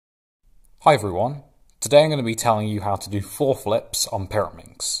Hi everyone, today I'm going to be telling you how to do 4 flips on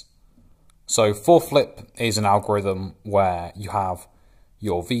Pyraminx. So 4 flip is an algorithm where you have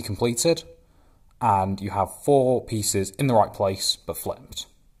your V completed and you have 4 pieces in the right place but flipped.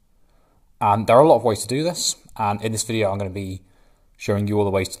 And there are a lot of ways to do this, and in this video I'm going to be showing you all the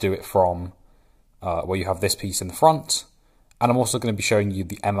ways to do it from where you have this piece in the front, and I'm also going to be showing you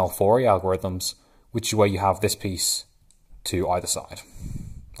the ML4E algorithms, which is where you have this piece to either side,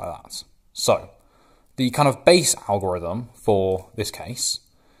 like that. So, the kind of base algorithm for this case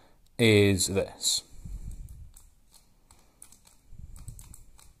is this.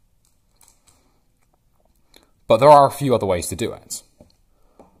 But there are a few other ways to do it.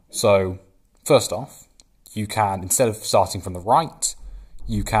 So, first off, you can, instead of starting from the right,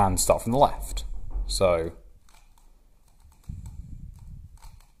 you can start from the left. So,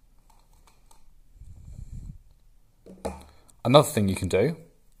 another thing you can do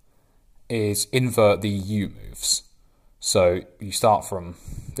is invert the U moves. So you start from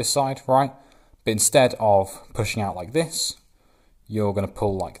this side, right? But instead of pushing out like this, you're going to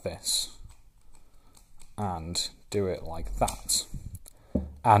pull like this and do it like that.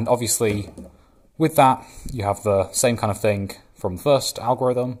 And obviously with that, you have the same kind of thing from the first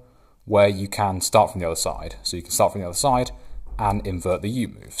algorithm where you can start from the other side. So you can start from the other side and invert the U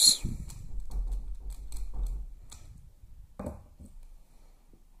moves.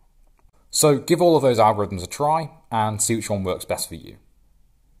 So give all of those algorithms a try and see which one works best for you.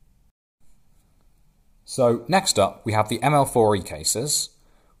 So next up, we have the ML4E cases,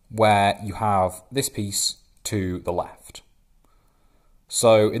 where you have this piece to the left.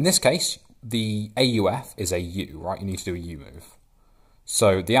 So in this case, the AUF is a U, right? You need to do a U move.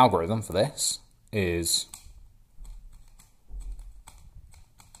 So the algorithm for this is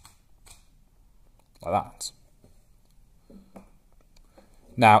like that.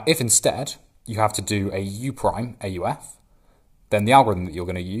 Now, if instead you have to do a U prime AUF, then the algorithm that you're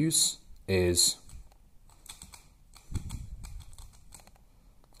going to use is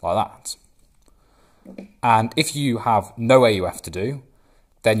like that. And if you have no AUF to do,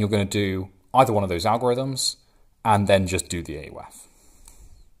 then you're going to do either one of those algorithms and then just do the AUF.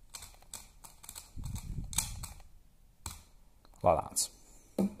 Like that.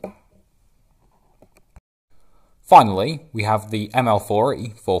 Finally, we have the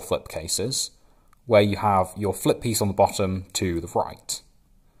ML4E 4 flip cases, where you have your flip piece on the bottom to the right.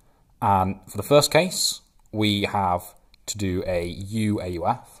 And for the first case, we have to do a U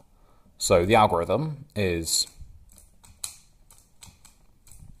AUF. So the algorithm is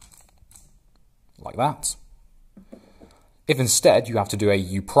like that. If instead you have to do a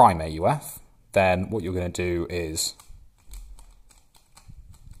U prime AUF, then what you're going to do is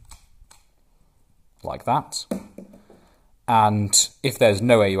like that. And if there's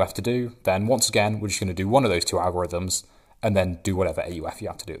no AUF to do, then once again, we're just going to do one of those 2 algorithms and then do whatever AUF you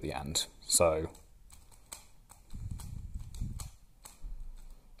have to do at the end. So,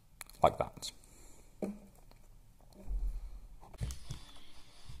 like that.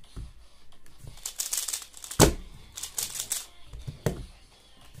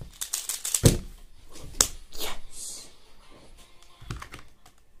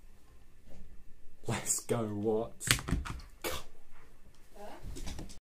 Let's go, what?